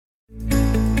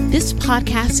This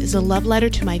podcast is a love letter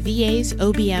to my VAs,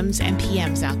 OBMs, and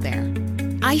PMs out there.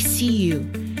 I see you.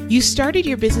 You started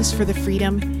your business for the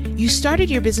freedom. You started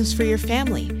your business for your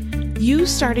family. You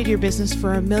started your business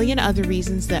for a million other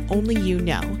reasons that only you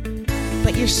know.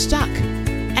 But you're stuck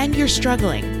and you're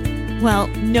struggling. Well,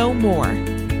 no more.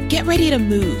 Get ready to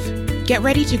move. Get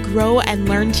ready to grow and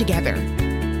learn together.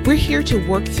 We're here to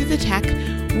work through the tech,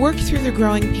 work through the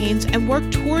growing pains, and work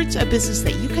towards a business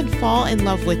that you can fall in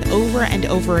love with over and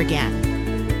over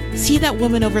again. See that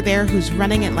woman over there who's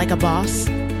running it like a boss?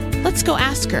 Let's go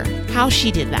ask her how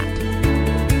she did that.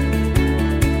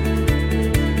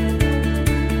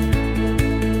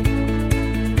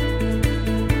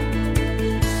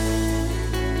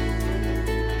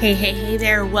 Hey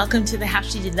there. Welcome to the How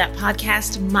She Did That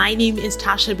podcast. My name is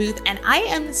Tasha Booth, and I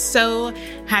am so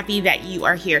happy that you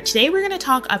are here. Today, we're going to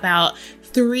talk about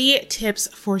 3 tips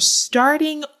for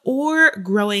starting or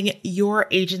growing your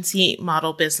agency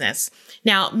model business.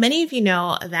 Now, many of you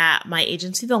know that my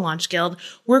agency, The Launch Guild,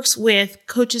 works with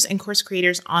coaches and course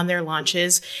creators on their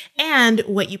launches. And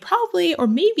what you probably or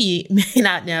maybe may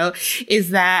not know is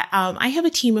that I have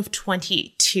a team of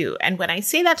 22. And when I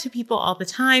say that to people all the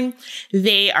time,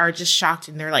 they are just shocked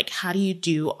and they're like, how do you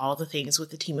do all the things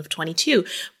with a team of 22?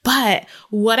 But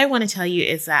what I want to tell you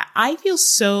is that I feel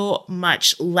so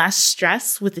much less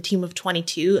stress with a team of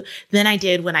 22 than I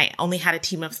did when I only had a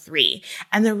team of 3.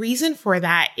 And the reason for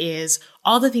that is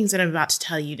all the things that I'm about to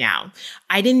tell you now.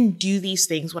 I didn't do these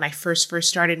things when I first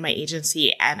started my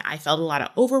agency, and I felt a lot of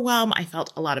overwhelm. I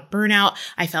felt a lot of burnout.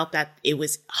 I felt that it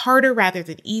was harder rather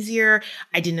than easier.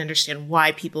 I didn't understand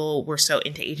why people were so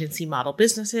into agency model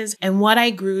businesses. And what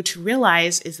I grew to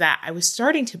realize is that I was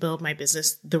starting to build my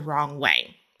business the wrong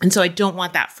way. And so I don't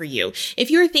want that for you. If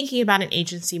you're thinking about an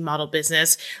agency model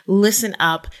business, listen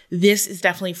up. This is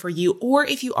definitely for you. Or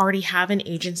if you already have an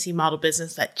agency model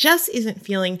business that just isn't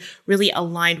feeling really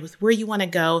aligned with where you want to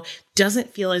go,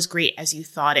 doesn't feel as great as you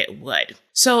thought it would.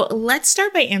 So let's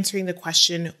start by answering the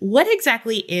question, what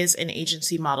exactly is an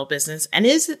agency model business? And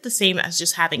is it the same as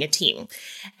just having a team?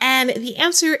 And the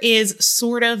answer is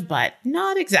sort of, but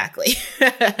not exactly.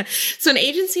 So an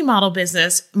agency model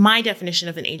business, my definition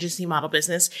of an agency model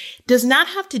business, does not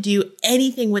have to do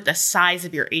anything with the size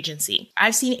of your agency.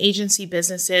 I've seen agency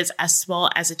businesses as small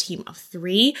as a team of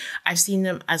 3. I've seen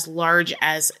them as large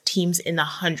as teams in the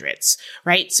hundreds,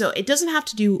 right? So it doesn't have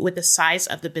to do with the size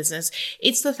of the business.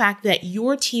 It's the fact that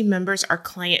your team members are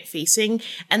client facing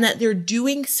and that they're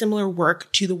doing similar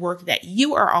work to the work that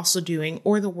you are also doing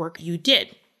or the work you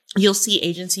did. You'll see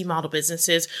agency model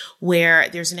businesses where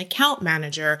there's an account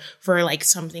manager for like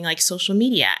something like social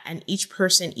media, and each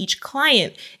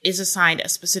client is assigned a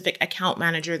specific account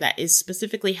manager that is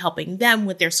specifically helping them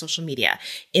with their social media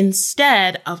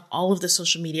instead of all of the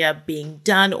social media being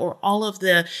done or all of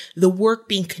the work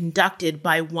being conducted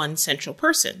by one central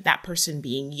person, that person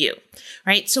being you,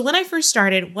 right? So when I first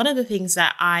started, one of the things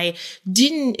that I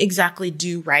didn't exactly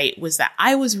do right was that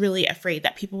I was really afraid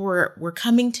that people were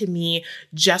coming to me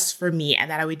just for me,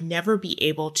 and that I would never be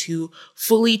able to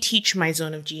fully teach my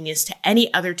zone of genius to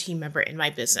any other team member in my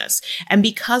business. And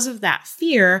because of that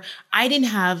fear, I didn't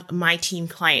have my team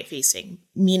client facing,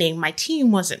 meaning my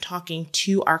team wasn't talking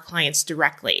to our clients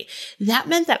directly. That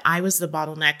meant that I was the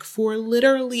bottleneck for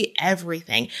literally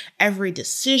everything. Every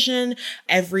decision,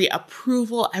 every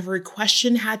approval, every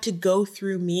question had to go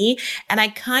through me. And I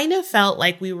kind of felt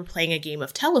like we were playing a game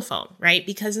of telephone, right?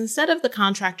 Because instead of the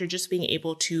contractor just being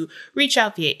able to reach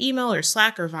out via email or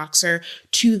Slack or Voxer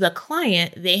to the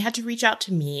client, they had to reach out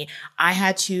to me. I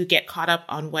had to get caught up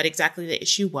on what exactly the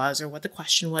issue was or what the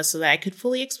question was so that I could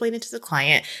fully explain it to the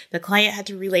client. The client had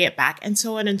to relay it back, and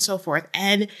so on and so forth.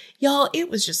 And y'all, it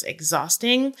was just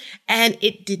exhausting, and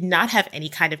it did not have any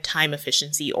kind of time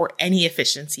efficiency or any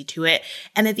efficiency to it.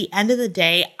 And at the end of the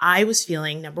day, I was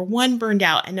feeling, number 1, burned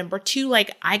out, and number 2,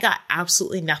 like I got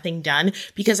absolutely nothing done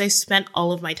because I spent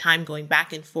all of my time going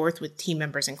back and forth with team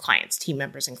members and clients.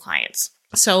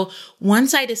 So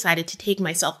once I decided to take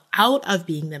myself out of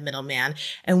being the middleman,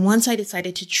 and once I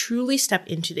decided to truly step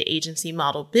into the agency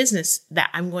model business that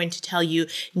I'm going to tell you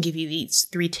and give you these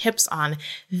 3 tips on,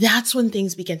 that's when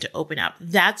things began to open up.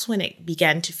 That's when it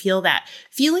began to feel that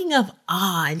feeling of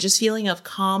awe and just feeling of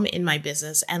calm in my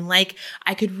business. And like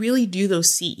I could really do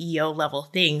those CEO level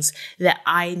things that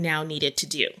I now needed to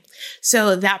do.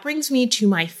 So that brings me to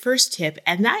my first tip,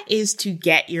 and that is to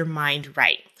get your mind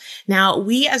right. Now,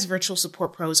 we as virtual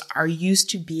support pros are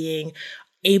used to being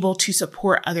able to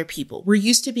support other people. We're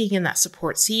used to being in that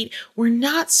support seat. We're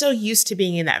not so used to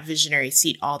being in that visionary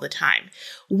seat all the time.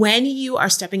 When you are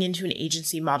stepping into an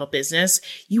agency model business,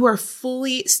 you are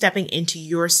fully stepping into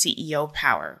your CEO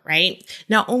power, right?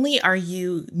 Not only are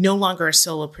you no longer a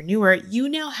solopreneur, you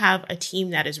now have a team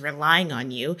that is relying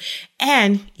on you,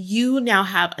 and you now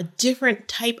have a different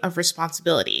type of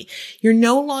responsibility. You're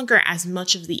no longer as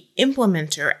much of the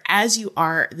implementer as you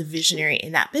are the visionary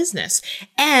in that business.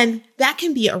 And that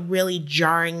can be a really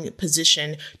jarring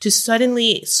position to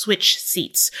suddenly switch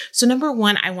seats. So number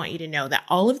one, I want you to know that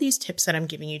all of these tips that I'm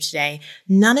giving you today,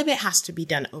 none of it has to be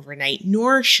done overnight,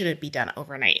 nor should it be done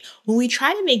overnight. When we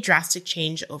try to make drastic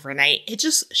change overnight, it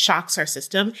just shocks our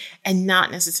system, and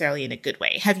not necessarily in a good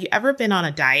way. Have you ever been on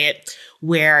a diet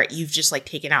where you've just like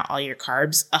taken out all your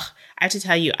carbs? I have to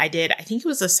tell you, I think it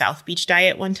was a South Beach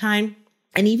diet one time.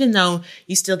 And even though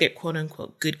you still get quote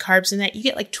unquote good carbs in that, you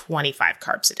get like 25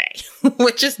 carbs a day,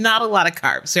 which is not a lot of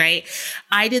carbs, right?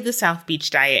 I did the South Beach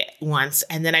diet once,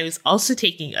 and then I was also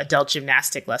taking adult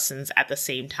gymnastic lessons at the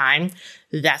same time.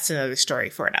 That's another story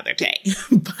for another day.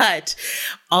 But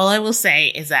all I will say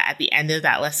is that at the end of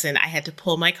that lesson, I had to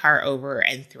pull my car over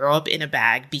and throw up in a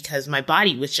bag because my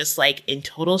body was just like in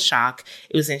total shock.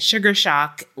 It was in sugar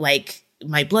shock, like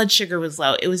my blood sugar was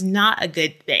low. It was not a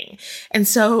good thing. And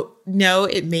so, no,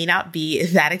 it may not be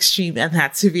that extreme and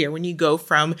that severe when you go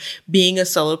from being a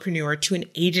solopreneur to an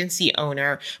agency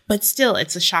owner, but still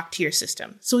it's a shock to your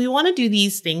system. So we want to do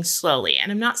these things slowly.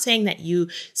 And I'm not saying that you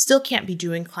still can't be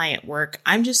doing client work.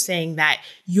 I'm just saying that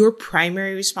your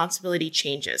primary responsibility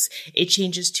changes. It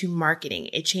changes to marketing.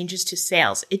 It changes to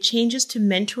sales. It changes to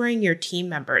mentoring your team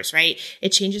members, right? It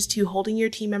changes to holding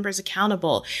your team members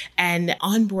accountable and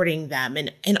onboarding them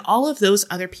and all of those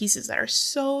other pieces that are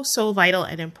so, so vital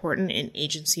and important in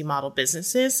agency model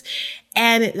businesses,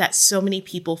 and that so many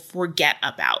people forget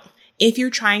about. If you're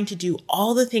trying to do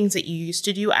all the things that you used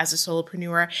to do as a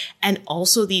solopreneur and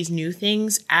also these new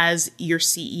things as your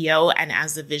CEO and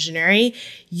as the visionary,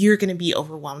 you're going to be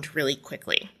overwhelmed really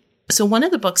quickly. So one of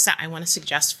the books that I want to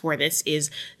suggest for this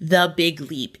is The Big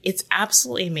Leap. It's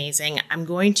absolutely amazing. I'm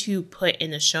going to put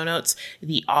in the show notes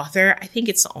the author. I think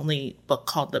it's the only book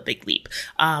called The Big Leap.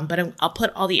 But I'll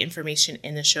put all the information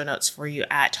in the show notes for you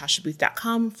at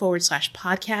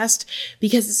tashabooth.com/podcast,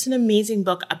 because it's an amazing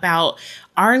book about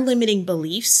our limiting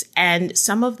beliefs and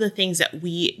some of the things that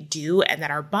we do and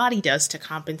that our body does to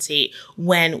compensate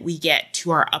when we get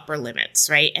to our upper limits,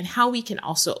 right? And how we can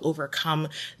also overcome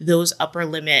those upper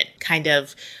limit kind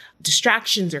of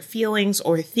distractions or feelings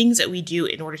or things that we do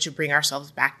in order to bring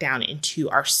ourselves back down into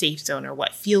our safe zone or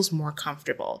what feels more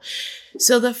comfortable.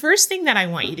 So the first thing that I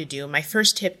want you to do, my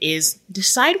first tip, is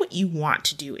decide what you want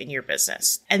to do in your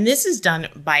business. And this is done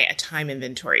by a time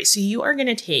inventory. So you are going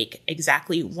to take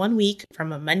exactly 1 week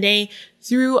from a Monday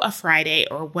through a Friday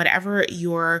or whatever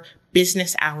your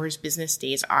business hours, business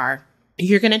days are.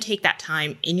 You're going to take that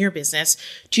time in your business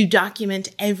to document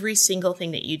every single thing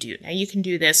that you do. Now, you can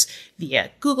do this via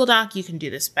Google Doc. You can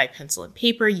do this by pencil and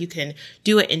paper. You can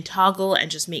do it in Toggle and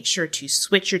just make sure to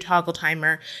switch your Toggle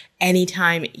timer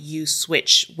anytime you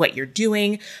switch what you're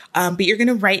doing. But you're going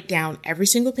to write down every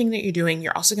single thing that you're doing.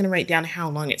 You're also going to write down how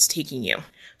long it's taking you.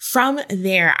 From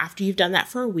there, after you've done that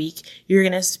for a week, you're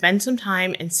going to spend some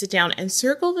time and sit down and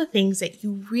circle the things that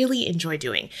you really enjoy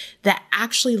doing, that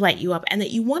actually light you up and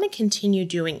that you want to continue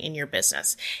doing in your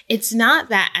business. It's not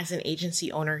that as an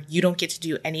agency owner, you don't get to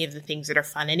do any of the things that are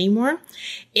fun anymore.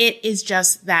 It is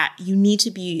just that you need to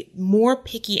be more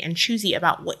picky and choosy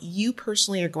about what you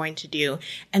personally are going to do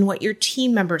and what your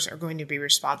team members are going to be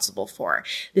responsible for.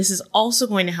 This is also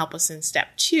going to help us in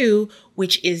step 2,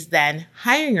 which is then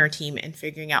hiring our team and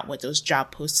figuring out what those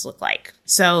job posts look like.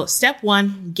 So step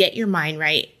 1, get your mind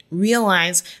right.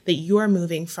 Realize that you are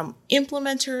moving from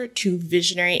implementer to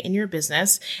visionary in your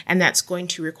business, and that's going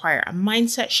to require a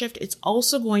mindset shift. It's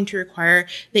also going to require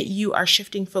that you are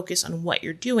shifting focus on what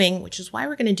you're doing, which is why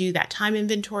we're going to do that time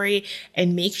inventory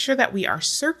and make sure that we are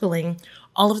circling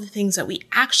all of the things that we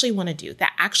actually want to do,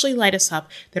 that actually light us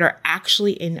up, that are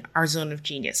actually in our zone of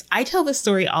genius. I tell this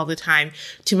story all the time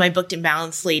to my Booked and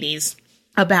Balanced ladies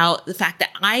about the fact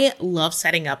that I love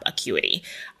setting up Acuity.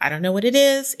 I don't know what it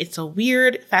is. It's a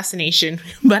weird fascination,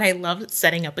 but I love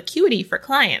setting up Acuity for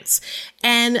clients.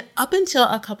 And up until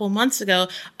a couple months ago,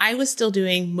 I was still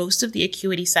doing most of the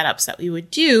Acuity setups that we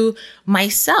would do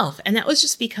myself. And that was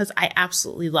just because I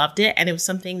absolutely loved it. And it was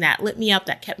something that lit me up,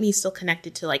 that kept me still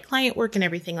connected to like client work and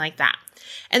everything like that.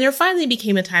 And there finally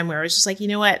became a time where I was just like, you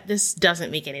know what? This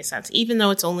doesn't make any sense. Even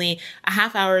though it's only a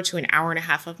half hour to an hour and a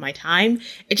half of my time,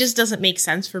 it just doesn't make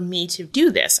sense for me to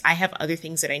do this. I have other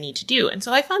things that I need to do. And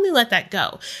so I finally let that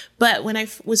go. But when I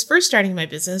was first starting my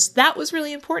business, that was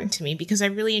really important to me because I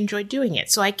really enjoyed doing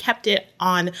it. So I kept it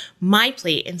on my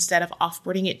plate instead of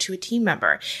offboarding it to a team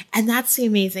member. And that's the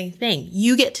amazing thing.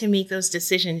 You get to make those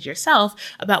decisions yourself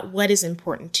about what is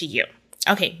important to you.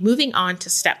 Okay, moving on to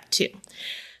step 2.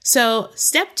 So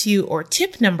step 2, or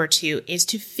tip number 2, is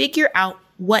to figure out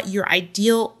what your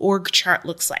ideal org chart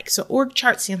looks like. So org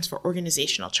chart stands for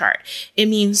organizational chart. It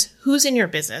means who's in your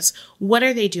business, what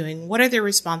are they doing, what are their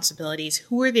responsibilities,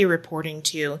 who are they reporting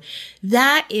to.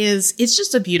 It's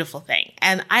just a beautiful thing.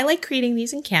 And I like creating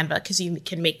these in Canva because you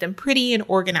can make them pretty and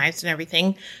organized and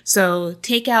everything. So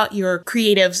take out your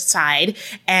creative side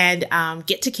and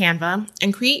get to Canva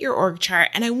and create your org chart.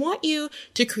 And I want you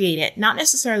to create it, not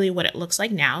necessarily what it looks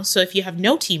like now. So if you have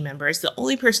no team members, the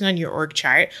only person on your org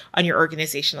chart, on your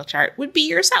organizational chart, would be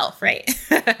yourself, right?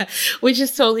 Which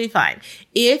is totally fine.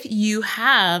 If you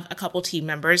have a couple team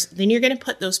members, then you're going to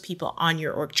put those people on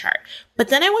your org chart. But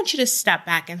then I want you to step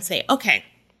back and say, okay,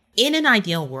 in an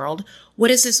ideal world, what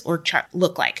does this org chart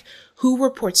look like? Who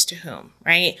reports to whom,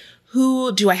 right?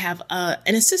 Who do I have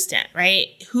an assistant, right?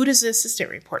 Who does the assistant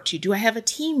report to? Do I have a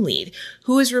team lead?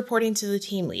 Who is reporting to the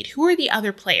team lead? Who are the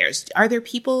other players? Are there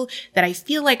people that I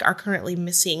feel like are currently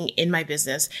missing in my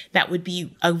business that would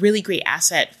be a really great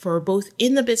asset for both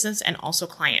in the business and also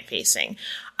client facing?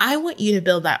 I want you to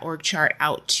build that org chart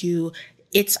out to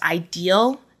its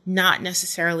ideal, not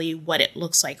necessarily what it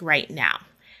looks like right now.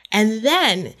 And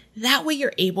then that way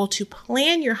you're able to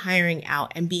plan your hiring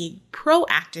out and be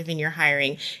proactive in your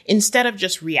hiring instead of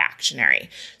just reactionary.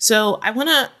 So I want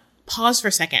to pause for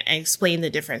a second and explain the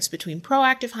difference between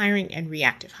proactive hiring and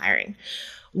reactive hiring.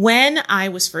 When I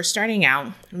was first starting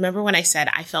out, remember when I said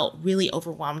I felt really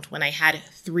overwhelmed when I had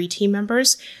 3 team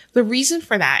members? The reason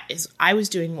for that is I was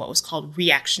doing what was called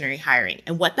reactionary hiring.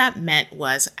 And what that meant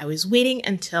was I was waiting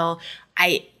until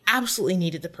I absolutely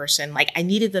needed the person. Like I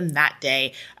needed them that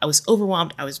day. I was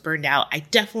overwhelmed. I was burned out. I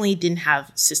definitely didn't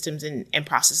have systems and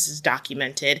processes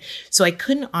documented, so I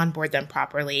couldn't onboard them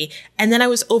properly. And then I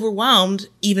was overwhelmed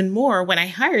even more when I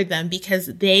hired them because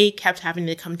they kept having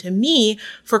to come to me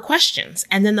for questions.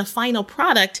 And then the final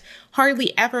product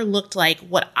hardly ever looked like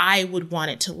what I would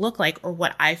want it to look like or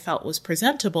what I felt was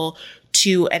presentable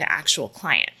to an actual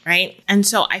client, right? And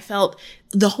so I felt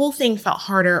the whole thing felt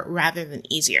harder rather than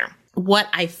easier. What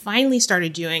I finally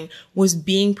started doing was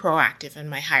being proactive in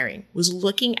my hiring, was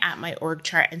looking at my org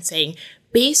chart and saying,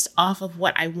 based off of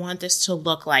what I want this to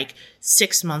look like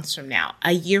 6 months from now,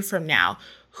 a year from now,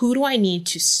 who do I need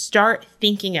to start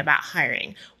thinking about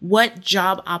hiring? What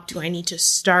job op do I need to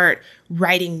start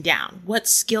writing down? What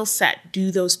skill set do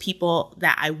those people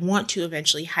that I want to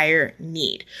eventually hire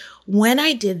need? When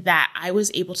I did that, I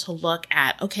was able to look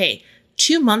at, okay,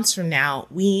 2 months from now,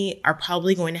 we are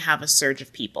probably going to have a surge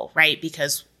of people, right?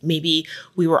 Because maybe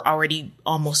we were already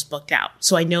almost booked out.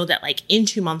 So I know that like in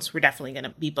 2 months, we're definitely going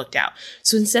to be booked out.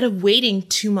 So instead of waiting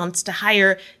 2 months to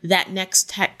hire that next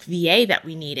tech VA that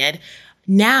we needed,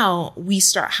 now we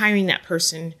start hiring that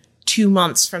person 2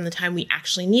 months from the time we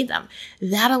actually need them.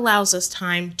 That allows us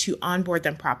time to onboard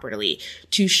them properly,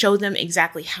 to show them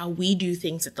exactly how we do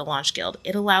things at the Launch Guild.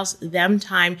 It allows them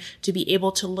time to be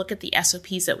able to look at the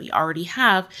SOPs that we already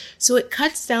have. So it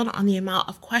cuts down on the amount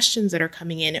of questions that are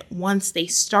coming in once they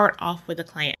start off with a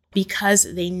client,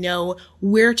 because they know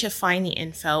where to find the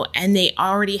info and they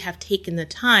already have taken the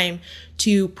time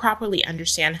to properly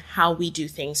understand how we do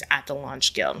things at the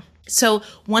Launch Guild. So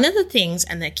one of the things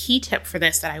and the key tip for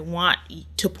this that I want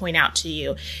to point out to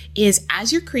you is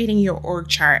as you're creating your org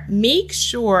chart, make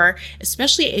sure,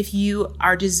 especially if you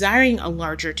are desiring a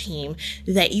larger team,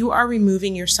 that you are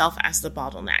removing yourself as the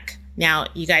bottleneck. Now,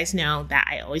 you guys know that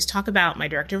I always talk about my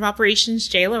director of operations,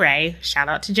 Jay LeRae. Shout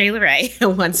out to Jay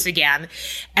LeRae once again.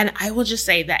 And I will just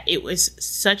say that it was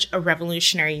such a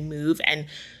revolutionary move and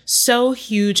so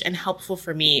huge and helpful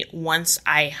for me once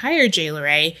I hired Jay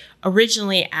LeRae,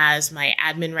 originally as my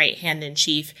admin right hand in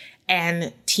chief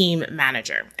and team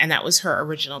manager. And that was her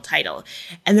original title.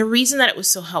 And the reason that it was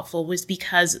so helpful was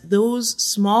because those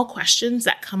small questions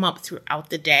that come up throughout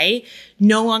the day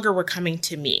no longer were coming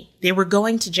to me. They were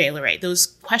going to Jay LeRae. Those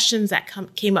questions that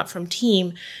came up from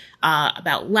team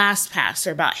about LastPass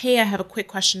or about, hey, I have a quick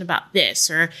question about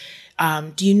this, or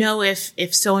do you know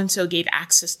if so-and-so gave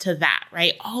access to that,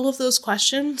 right? All of those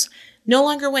questions, no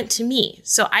longer went to me.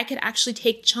 So I could actually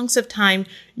take chunks of time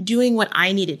doing what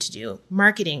I needed to do,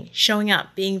 marketing, showing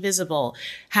up, being visible,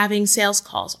 having sales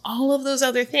calls, all of those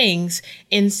other things,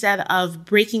 instead of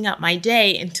breaking up my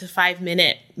day into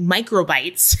 5-minute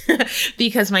microbites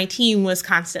because my team was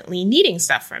constantly needing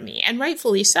stuff from me. And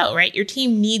rightfully so, right? Your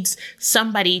team needs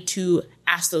somebody to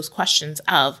ask those questions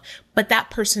of, but that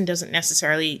person doesn't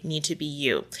necessarily need to be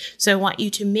you. So I want you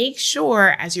to make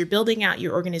sure as you're building out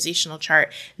your organizational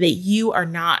chart that you are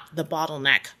not the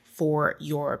bottleneck for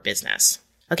your business.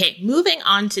 Okay, moving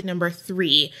on to number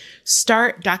 3,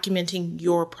 start documenting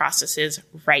your processes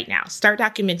right now. Start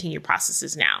documenting your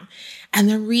processes now. And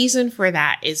the reason for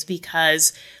that is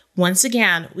because, once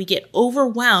again, we get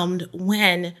overwhelmed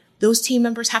when those team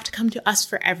members have to come to us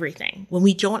for everything, when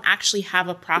we don't actually have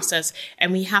a process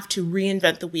and we have to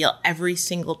reinvent the wheel every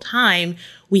single time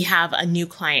we have a new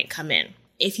client come in.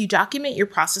 If you document your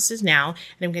processes now,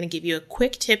 and I'm going to give you a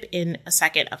quick tip in a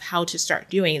second of how to start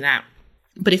doing that.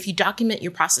 But if you document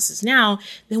your processes now,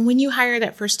 then when you hire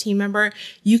that first team member,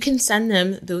 you can send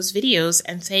them those videos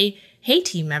and say, hey,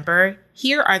 team member,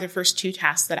 here are the first 2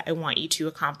 tasks that I want you to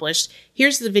accomplish.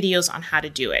 Here's the videos on how to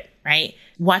do it, right?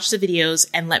 Watch the videos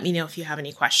and let me know if you have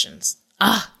any questions.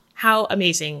 How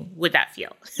amazing would that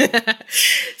feel?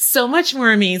 So much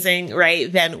more amazing,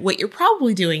 right, than what you're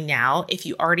probably doing now if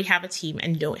you already have a team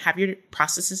and don't have your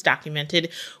processes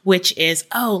documented, which is,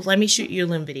 let me shoot you a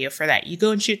Loom video for that. You go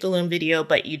and shoot the Loom video,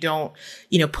 but you don't,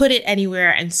 put it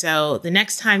anywhere. And so the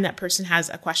next time that person has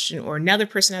a question or another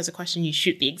person has a question, you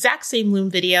shoot the exact same Loom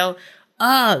video.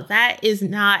 That is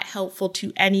not helpful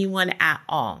to anyone at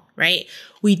all, right?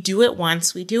 We do it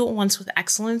once with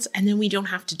excellence, and then we don't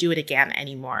have to do it again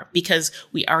anymore because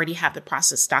we already have the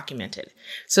process documented.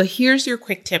 So here's your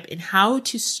quick tip in how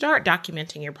to start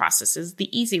documenting your processes the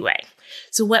easy way.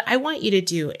 So what I want you to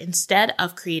do, instead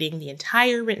of creating the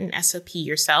entire written SOP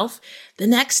yourself, the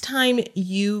next time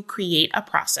you create a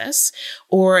process,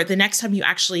 or the next time you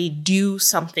actually do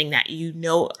something that you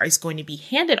know is going to be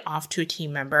handed off to a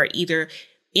team member, either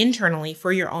internally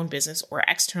for your own business or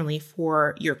externally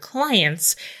for your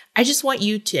clients, I just want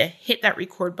you to hit that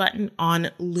record button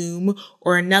on Loom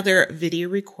or another video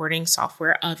recording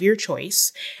software of your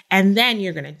choice. And then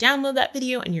you're going to download that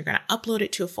video and you're going to upload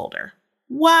it to a folder.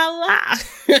 Voila!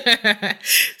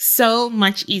 So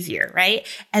much easier, right?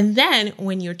 And then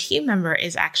when your team member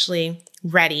is actually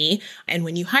ready, and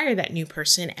when you hire that new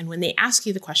person, and when they ask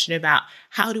you the question about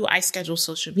how do I schedule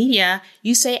social media,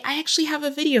 you say, I actually have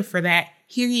a video for that.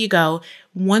 Here you go.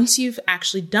 Once you've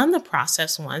actually done the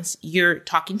process once, you're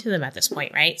talking to them at this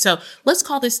point, right? So let's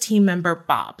call this team member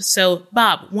Bob. So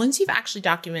Bob, once you've actually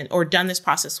documented or done this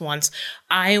process once,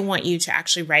 I want you to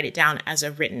actually write it down as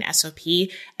a written SOP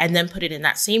and then put it in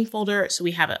that same folder so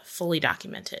we have it fully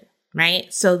documented.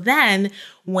 Right? So then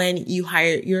when you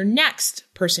hire your next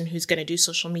person who's going to do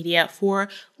social media for,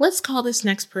 let's call this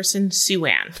next person Sue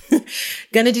Ann,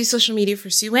 going to do social media for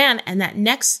Sue Ann, and that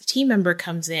next team member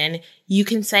comes in, you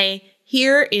can say,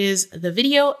 here is the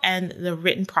video and the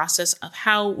written process of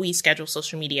how we schedule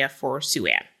social media for Sue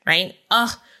Ann, right?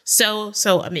 So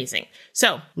amazing.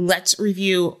 So let's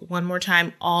review one more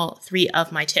time all 3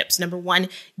 of my tips. Number 1,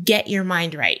 get your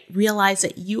mind right. Realize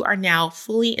that you are now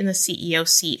fully in the CEO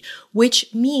seat,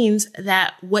 which means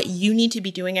that what you need to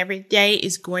be doing every day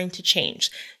is going to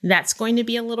change. That's going to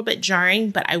be a little bit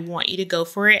jarring, but I want you to go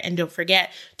for it. And don't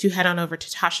forget to head on over to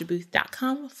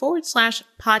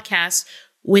tashabooth.com/podcast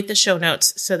with the show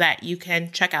notes so that you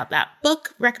can check out that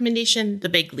book recommendation, The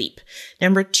Big Leap.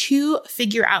 Number 2,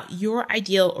 figure out your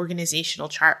ideal organizational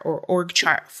chart, or org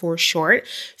chart for short.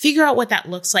 Figure out what that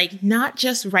looks like, not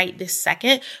just right this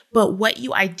second, but what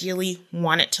you ideally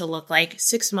want it to look like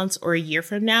 6 months or a year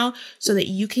from now so that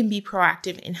you can be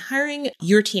proactive in hiring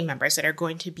your team members that are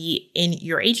going to be in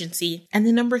your agency. And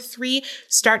then number 3,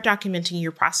 start documenting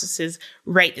your processes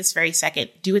right this very second.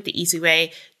 Do it the easy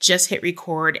way. Just hit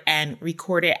record and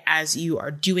record it as you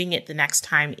are doing it the next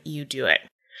time you do it.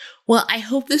 Well, I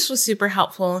hope this was super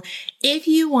helpful. If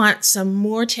you want some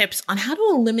more tips on how to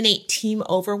eliminate team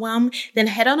overwhelm, then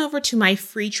head on over to my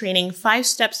free training, 5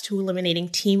 Steps to Eliminating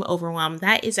Team Overwhelm.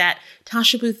 That is at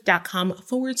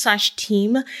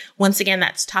tashabooth.com/team. Once again,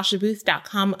 that's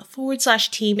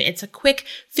tashabooth.com/team. It's a quick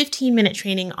 15-minute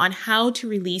training on how to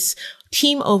release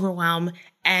team overwhelm.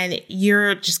 And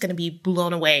you're just going to be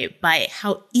blown away by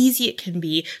how easy it can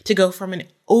be to go from an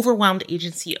overwhelmed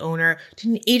agency owner to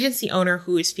an agency owner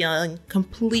who is feeling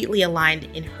completely aligned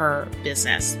in her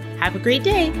business. Have a great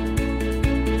day.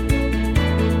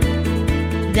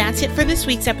 That's it for this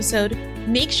week's episode.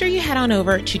 Make sure you head on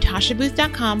over to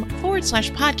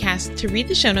tashabooth.com/podcast to read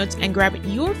the show notes and grab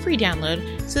your free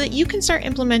download so that you can start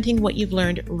implementing what you've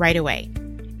learned right away.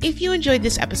 If you enjoyed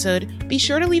this episode, be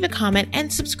sure to leave a comment and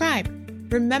subscribe.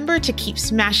 Remember to keep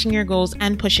smashing your goals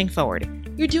and pushing forward.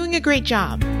 You're doing a great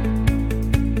job.